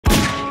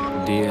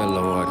Dear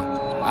Lord,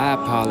 I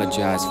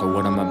apologize for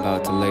what I'm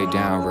about to lay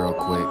down real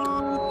quick.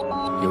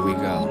 Here we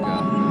go.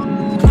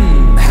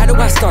 How do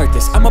I start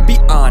this? I'ma be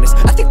honest,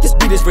 I think this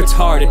beat is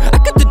retarded.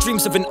 I got the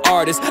dreams of an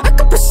artist, I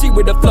could proceed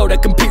with a flow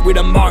that compete with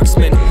a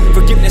marksman.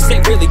 Forgiveness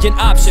ain't really an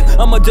option,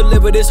 I'ma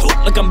deliver this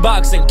hoop like I'm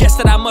boxing. Guess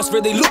that I must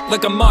really look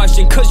like a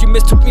Martian, cause you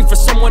mistook me for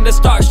someone to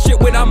start shit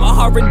with. I'm a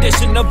hard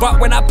rendition of art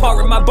when I part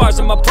with my bars.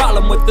 I'm a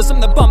problem with this, I'm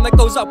the bum that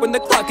goes up when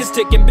the clock is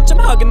ticking. Bitch, I'm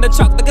hugging the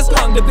chalk like it's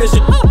long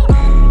division.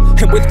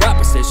 And with rap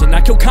precision,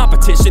 I kill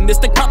competition. This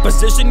the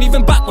composition,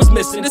 even Bach was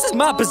missing. This is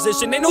my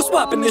position, ain't no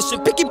swapping this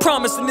shit. Picky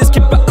promising this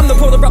kid, but I'm the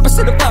polar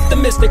opposite of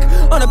optimistic.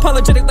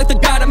 Unapologetic like the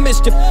god of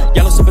mischief.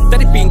 Yellow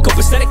sympathetic, being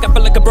copacetic. I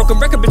feel like a broken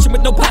record, bitch,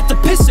 with no pot to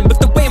piss in. But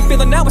the way I'm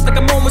feeling now, it's like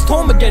I'm almost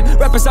home again.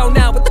 Rappers out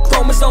now with the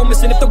chromosome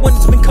missing. If the one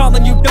that's been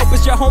calling you dope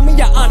is your homie,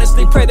 I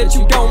honestly pray that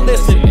you don't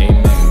listen.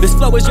 This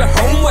flow is your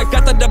homework,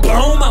 got the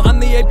diploma on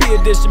the AP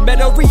edition.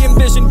 Better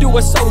re-envision, do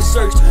a soul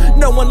search.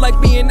 No one like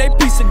me in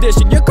AP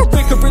edition. Your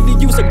career could really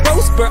use a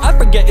growth spurt. I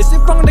forget, is it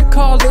wrong to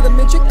call it a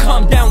midget?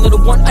 Calm down,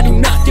 little one, I do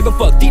not give a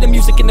fuck. D the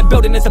music in the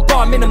building is a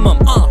bar minimum,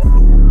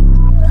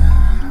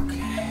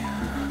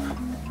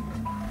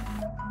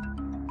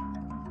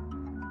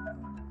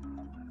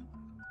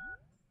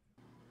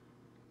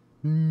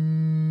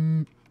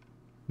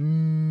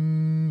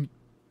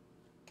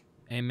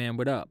 Hey man,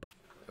 what up?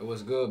 Hey,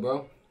 what's good,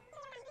 bro?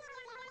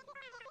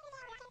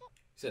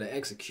 You said an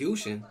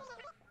execution?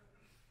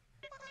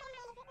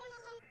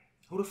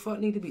 Who the fuck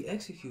need to be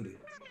executed?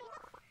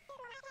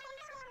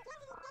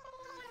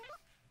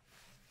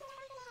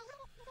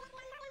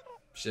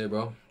 Shit,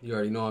 bro. You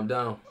already know I'm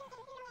down.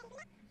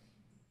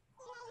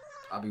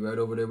 I'll be right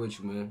over there with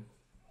you, man.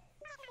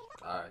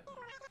 Alright.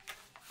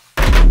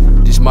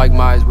 This Mike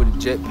Myers with a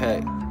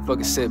jetpack.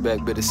 Fucking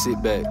setback, better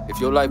sit back. If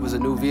your life was a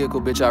new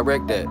vehicle, bitch, I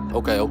wrecked that.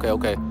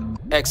 Okay.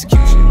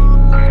 Execution.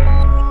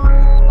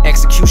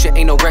 Execution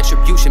ain't no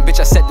retribution. Bitch,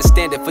 I set the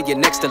standard for your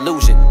next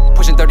illusion.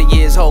 Pushing 30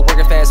 years old,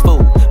 working fast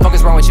food. Fuck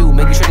is wrong with you,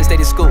 man? You should've stayed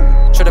in school.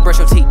 Should've brushed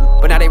your teeth,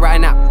 but now they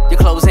rotting out. Your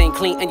clothes ain't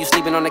clean and you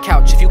sleeping on the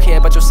couch. If you care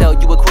about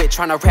yourself, you would quit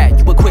trying to rap.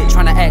 You would quit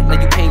trying to act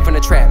like you came from the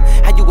trap.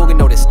 How you gon' get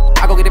noticed?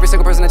 I go get every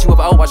single person that you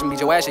ever owe. Watch me beat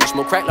your ass and you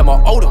smoke crack,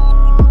 Lamar Odom.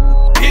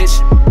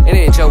 Bitch, it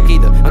ain't a joke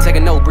either. I'm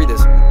taking no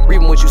breathers.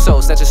 Reaping what you sow,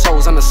 snatch your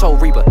souls, I'm the soul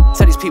reaper.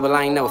 Tell these people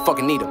I ain't never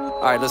fucking need them.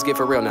 Alright, let's get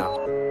for real now.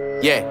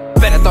 Yeah.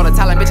 Better throw the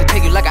talent, bitch, it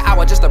take you like an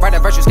hour just to write a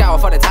verse. You scour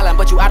for the talent,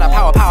 but you out of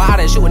power out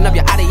and shooting up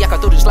your Addy. I can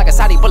do just like a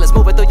Saudi, bullets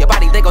moving through your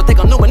body. They gon' think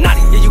I'm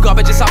Illuminati. Yeah, you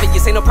garbage, it's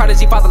obvious, ain't no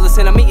prodigy, fatherless.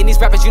 And I'm meeting these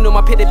rappers, you know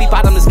my pit, it be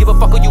bottomless. Give a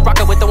fuck who you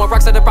rockin' with, throwing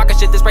rocks at the rocket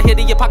shit. This right here,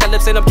 the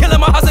apocalypse, and I'm killing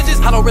my hostages.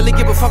 I don't really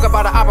give a fuck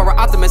about an opera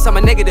optimist, I'm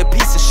a negative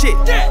piece of shit.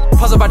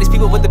 Puzzled by these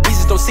people, but the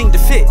pieces don't seem to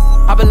fit.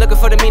 I've been looking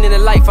for the meaning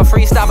of life, I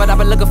freestyle, but I've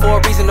been looking for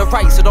a reason to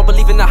write. So don't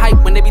believe in the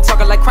hype when they be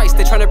talking like Christ.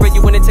 They tryna bring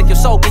you in and take your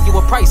soul, give you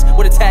a price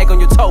with a tag on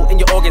your toe and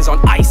your organs on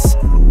ice.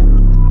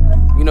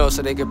 You know,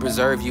 so they can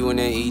preserve you and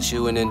then eat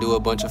you and then do a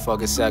bunch of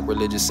fucking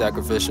sacrilegious,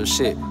 sacrificial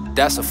shit.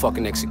 That's a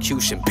fucking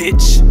execution,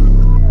 bitch.